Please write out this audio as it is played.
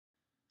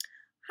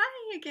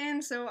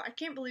again, so I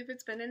can't believe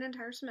it's been an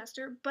entire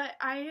semester, but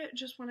I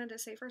just wanted to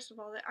say, first of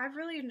all, that I've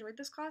really enjoyed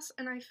this class,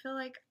 and I feel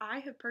like I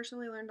have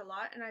personally learned a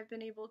lot, and I've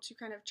been able to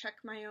kind of check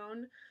my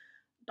own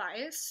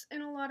bias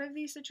in a lot of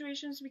these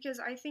situations, because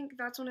I think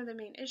that's one of the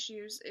main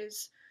issues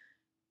is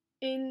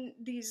in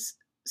these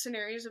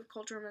scenarios of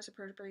cultural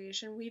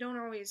misappropriation, we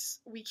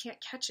can't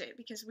catch it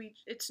because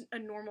it's a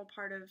normal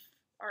part of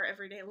our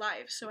everyday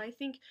life. So I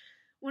think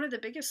one of the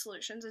biggest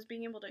solutions is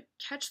being able to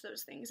catch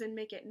those things and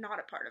make it not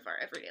a part of our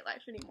everyday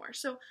life anymore.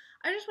 So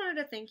I just wanted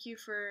to thank you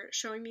for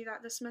showing me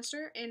that this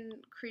semester and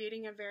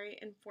creating a very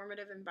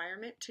informative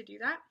environment to do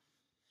that.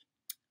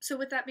 So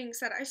with that being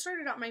said, I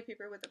started out my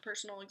paper with a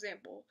personal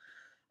example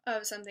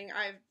of something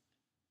I've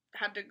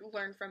had to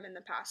learn from in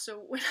the past.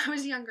 So when I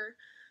was younger,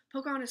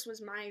 Pocahontas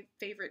was my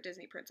favorite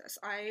Disney princess.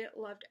 I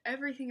loved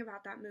everything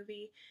about that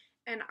movie,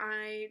 and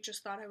I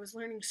just thought I was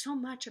learning so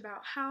much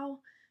about how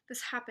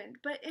this happened.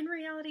 But in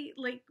reality,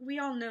 like, we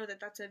all know that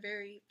that's a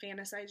very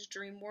fantasized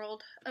dream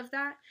world of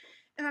that,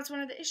 and that's one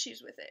of the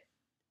issues with it.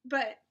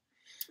 But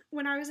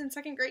when I was in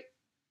second grade,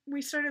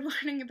 we started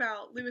learning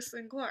about Lewis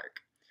and Clark,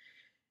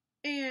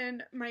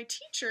 and my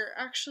teacher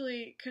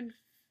actually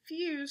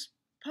confused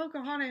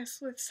Pocahontas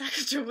with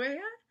Sacagawea.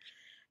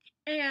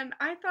 And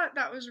I thought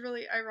that was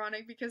really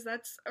ironic because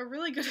that's a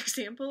really good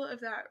example of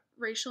that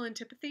racial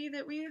antipathy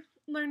that we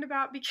learned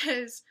about,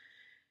 because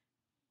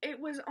it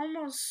was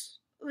almost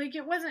like,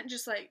 it wasn't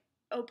just like,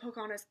 oh,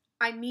 Pocahontas,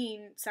 I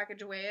mean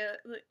Sacagawea.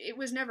 It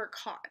was never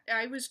caught.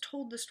 I was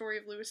told the story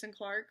of Lewis and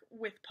Clark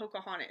with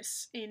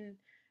Pocahontas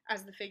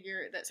as the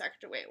figure that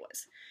Sacagawea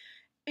was.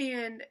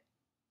 And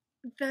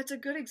that's a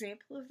good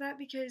example of that,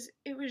 because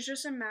it was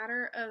just a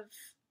matter of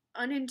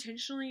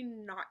unintentionally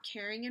not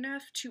caring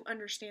enough to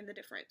understand the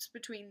difference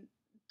between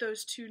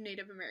those two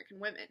Native American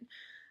women,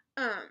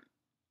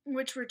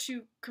 which were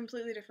two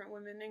completely different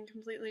women in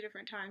completely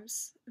different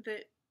times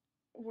that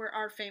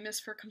are famous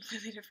for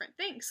completely different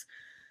things.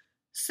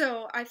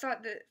 So I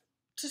thought that,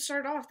 to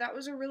start off, that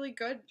was a really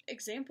good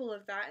example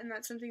of that, and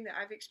that's something that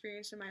I've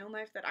experienced in my own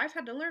life that I've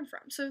had to learn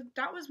from. So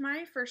that was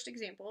my first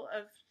example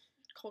of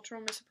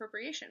cultural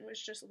misappropriation,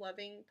 was just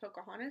loving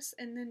Pocahontas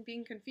and then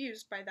being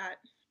confused by that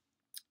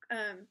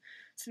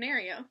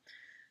scenario.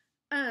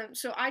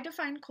 So I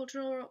defined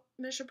cultural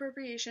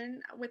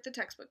misappropriation with the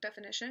textbook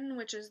definition,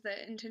 which is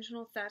the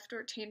intentional theft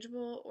or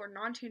tangible or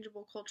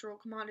non-tangible cultural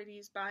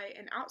commodities by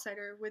an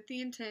outsider with the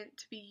intent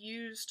to be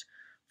used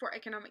for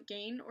economic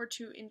gain or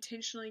to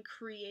intentionally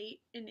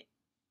create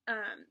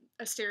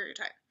a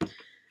stereotype.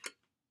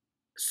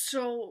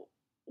 So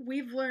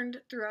we've learned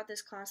throughout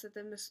this class that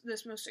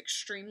this most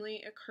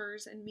extremely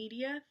occurs in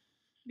media,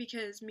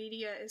 because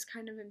media is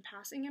kind of in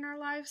passing in our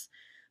lives,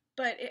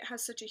 but it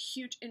has such a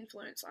huge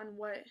influence on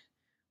what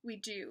we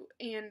do.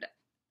 And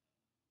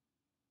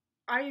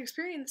I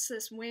experienced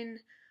this when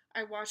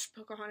I watched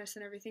Pocahontas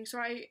and everything. So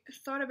I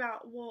thought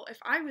about, well, if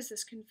I was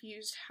this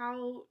confused,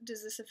 how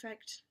does this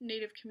affect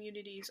Native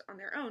communities on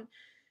their own?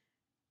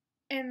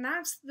 And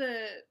that's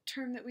the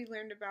term that we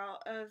learned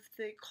about of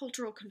the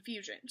cultural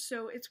confusion.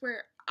 So it's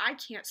where I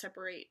can't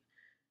separate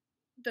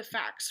the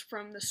facts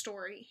from the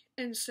story.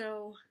 And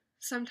so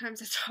sometimes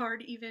it's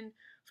hard even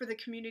for the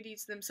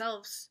communities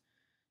themselves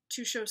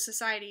to show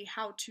society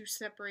how to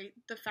separate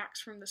the facts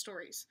from the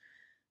stories.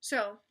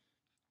 So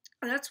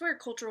that's where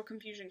cultural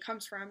confusion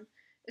comes from,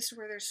 is to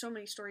where there's so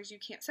many stories you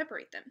can't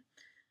separate them.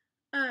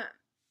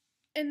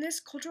 In this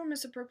cultural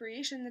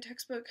misappropriation, the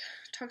textbook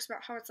talks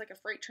about how it's like a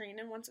freight train,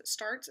 and once it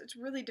starts, it's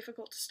really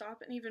difficult to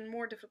stop and even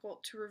more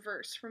difficult to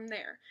reverse from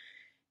there.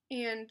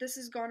 And this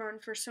has gone on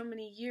for so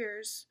many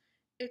years,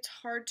 it's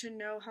hard to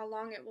know how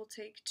long it will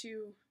take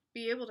to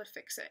be able to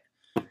fix it.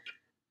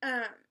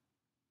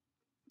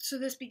 So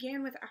this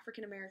began with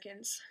African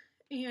Americans,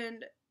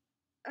 and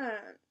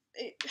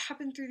it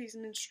happened through these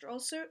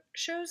minstrel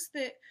shows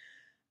that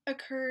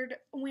occurred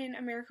when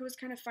America was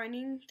kind of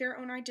finding their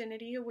own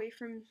identity away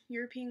from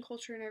European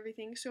culture and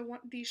everything. So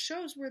these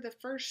shows were the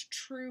first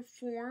true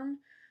form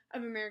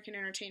of American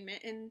entertainment,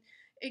 and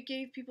it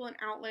gave people an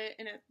outlet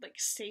and a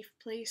safe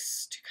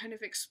place to kind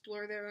of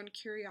explore their own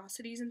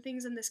curiosities and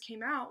things. And this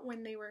came out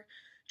when they were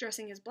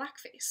dressing as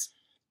blackface,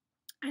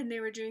 and they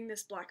were doing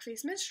this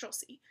blackface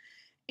minstrelsy.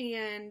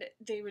 And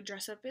they would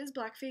dress up as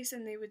blackface,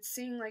 and they would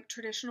sing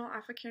traditional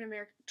African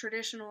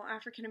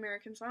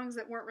American songs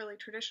that weren't really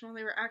traditional.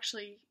 They were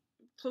actually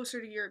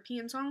closer to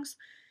European songs,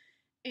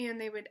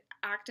 and they would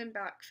act in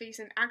blackface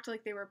and act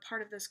like they were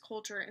part of this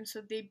culture, and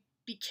so they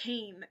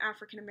became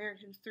African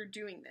Americans through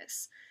doing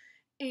this.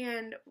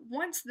 And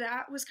once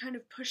that was kind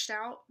of pushed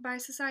out by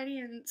society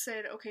and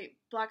said, okay,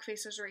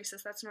 blackface is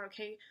racist, that's not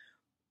okay,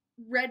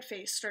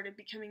 redface started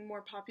becoming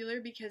more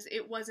popular because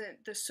it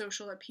wasn't the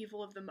social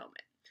upheaval of the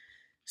moment.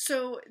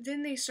 So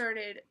then they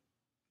started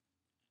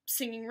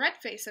singing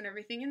redface and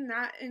everything, and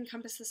that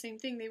encompassed the same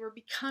thing. They were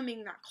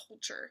becoming that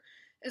culture,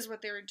 is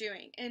what they were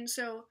doing. And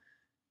so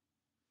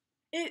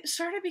it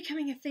started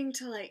becoming a thing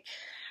to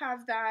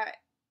have that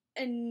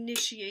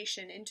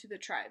initiation into the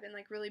tribe and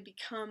really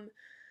become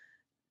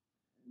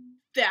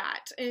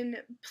that and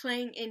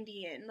playing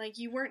Indian. Like,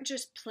 you weren't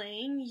just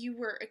playing, you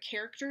were a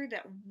character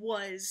that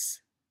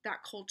was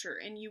that culture,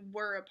 and you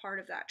were a part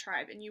of that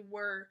tribe, and you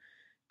were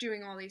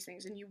doing all these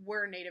things, and you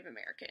were Native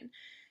American.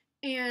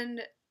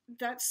 And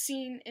that's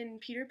seen in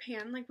Peter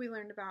Pan, like we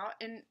learned about,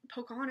 and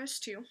Pocahontas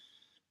too.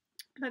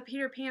 But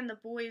Peter Pan, the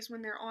boys,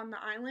 when they're on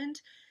the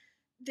island,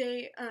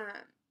 they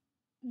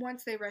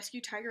once they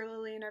rescue Tiger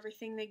Lily and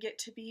everything, they get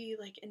to be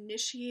like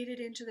initiated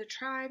into the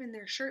tribe, and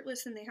they're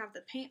shirtless, and they have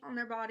the paint on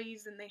their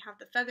bodies, and they have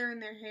the feather in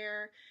their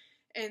hair,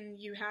 and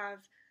you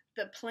have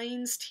the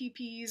plains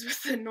teepees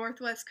with the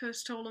Northwest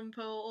Coast totem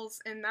poles,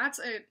 and that's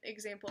an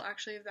example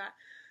actually of that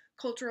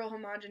cultural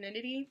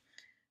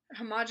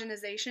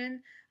homogenization,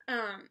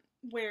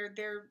 where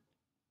they're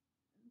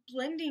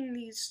blending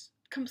these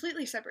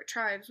completely separate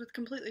tribes with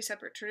completely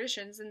separate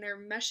traditions, and they're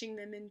meshing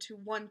them into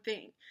one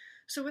thing.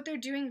 So what they're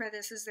doing by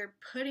this is they're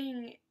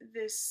putting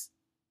this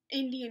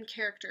Indian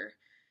character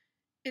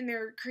and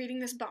they're creating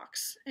this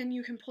box, and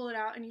you can pull it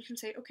out and you can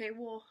say, okay,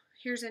 well,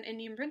 here's an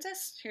Indian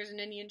princess, here's an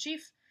Indian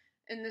chief,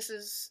 and this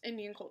is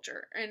Indian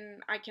culture,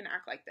 and I can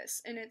act like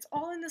this. And it's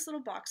all in this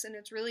little box, and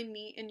it's really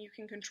neat, and you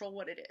can control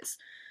what it is.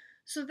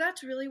 So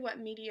that's really what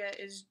media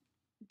is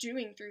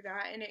doing through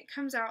that, and it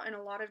comes out in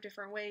a lot of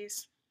different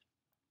ways.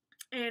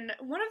 And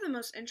one of the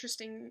most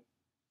interesting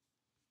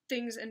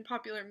things in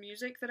popular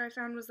music that I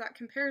found was that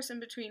comparison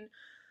between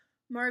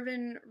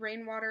Marvin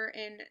Rainwater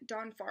and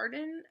Don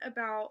Fardin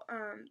about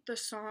the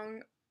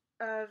song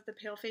of the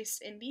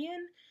Pale-Faced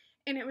Indian.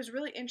 And it was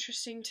really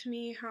interesting to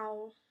me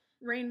how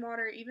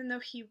Rainwater, even though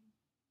he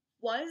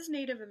was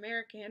Native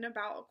American,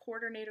 about a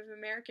quarter Native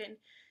American,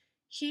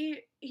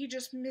 he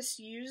just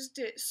misused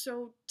it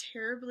so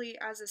terribly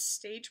as a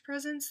stage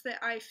presence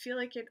that I feel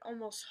like it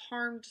almost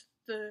harmed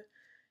the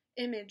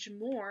image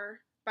more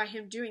by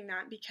him doing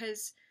that,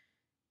 because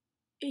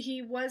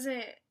he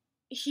wasn't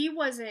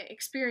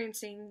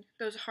experiencing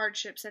those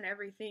hardships and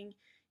everything.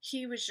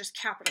 He was just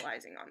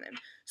capitalizing on them.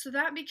 So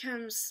that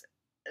becomes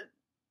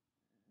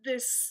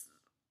this,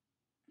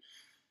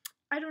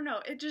 I don't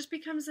know, it just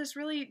becomes this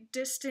really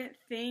distant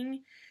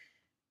thing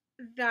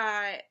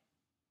that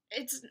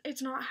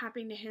it's not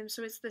happening to him.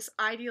 So it's this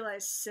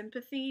idealized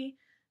sympathy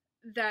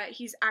that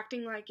he's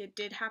acting like it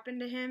did happen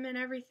to him and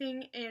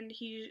everything, and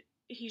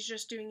he's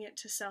just doing it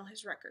to sell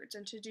his records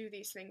and to do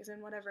these things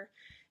and whatever.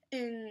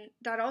 And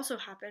that also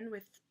happened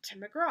with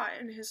Tim McGraw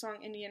and his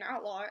song Indian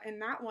Outlaw,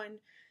 and that one,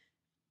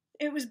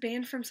 it was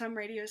banned from some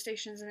radio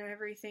stations and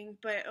everything,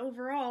 but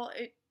overall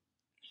it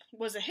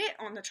was a hit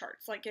on the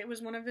charts. Like, it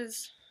was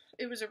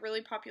it was a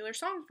really popular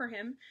song for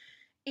him,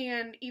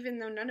 and even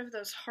though none of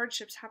those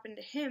hardships happened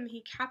to him,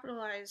 he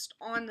capitalized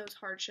on those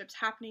hardships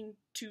happening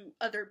to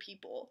other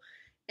people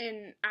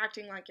and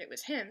acting like it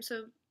was him.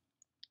 So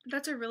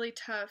that's a really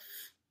tough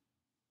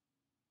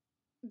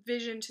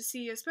vision to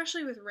see,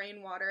 especially with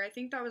Rainwater. I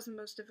think that was the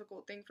most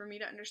difficult thing for me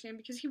to understand,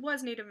 because he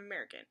was Native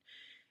American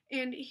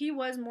and he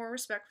was more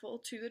respectful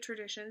to the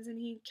traditions, and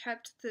he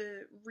kept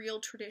the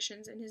real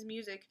traditions in his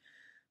music,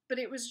 but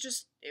it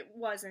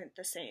wasn't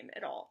the same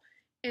at all.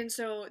 And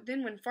so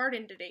then when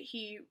Fardin did it,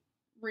 he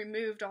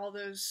removed all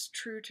those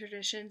true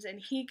traditions, and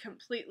he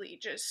completely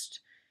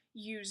just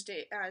used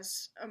it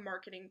as a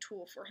marketing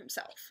tool for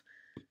himself.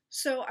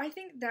 So I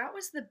think that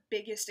was the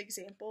biggest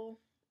example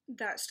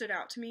that stood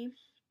out to me.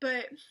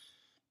 But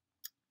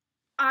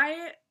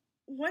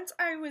once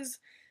I was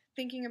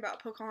thinking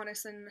about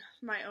Pocahontas in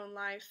my own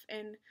life,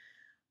 and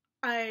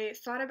I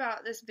thought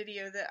about this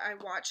video that I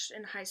watched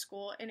in high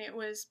school, and it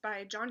was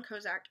by John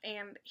Kozak,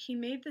 and he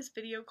made this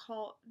video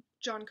called,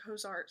 John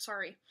Cozart,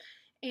 sorry,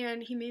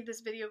 and he made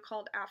this video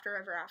called After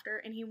Ever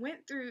After, and he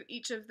went through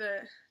each of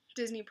the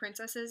Disney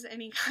princesses,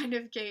 and he kind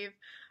of gave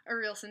a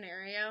real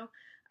scenario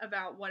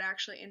about what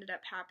actually ended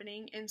up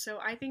happening. And so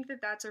I think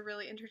that that's a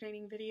really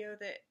entertaining video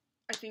that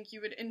I think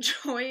you would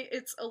enjoy.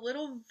 It's a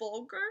little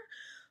vulgar,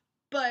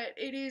 but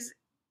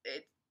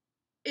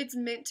it's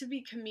meant to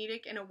be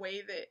comedic in a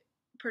way that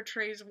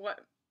portrays what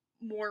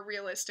more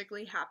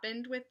realistically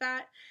happened with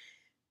that.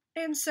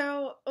 And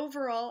so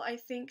overall, I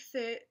think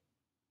that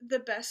the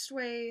best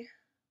way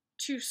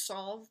to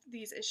solve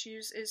these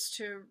issues is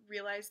to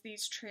realize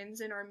these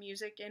trends in our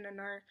music and in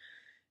our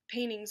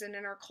paintings and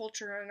in our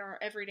culture and our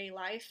everyday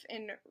life,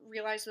 and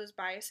realize those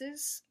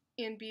biases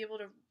and be able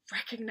to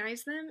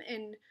recognize them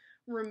and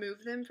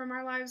remove them from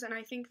our lives. And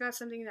I think that's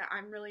something that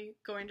I'm really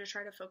going to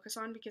try to focus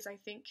on, because I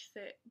think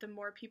that the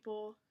more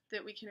people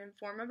that we can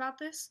inform about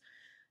this,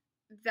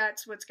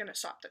 that's what's going to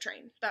stop the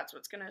train. That's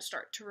what's going to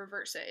start to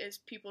reverse it, is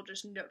people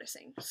just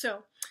noticing.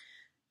 So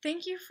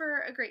thank you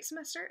for a great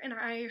semester, and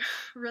I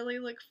really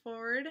look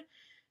forward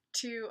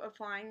to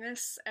applying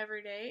this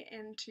every day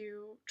and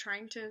to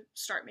trying to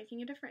start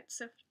making a difference.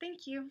 So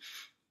thank you.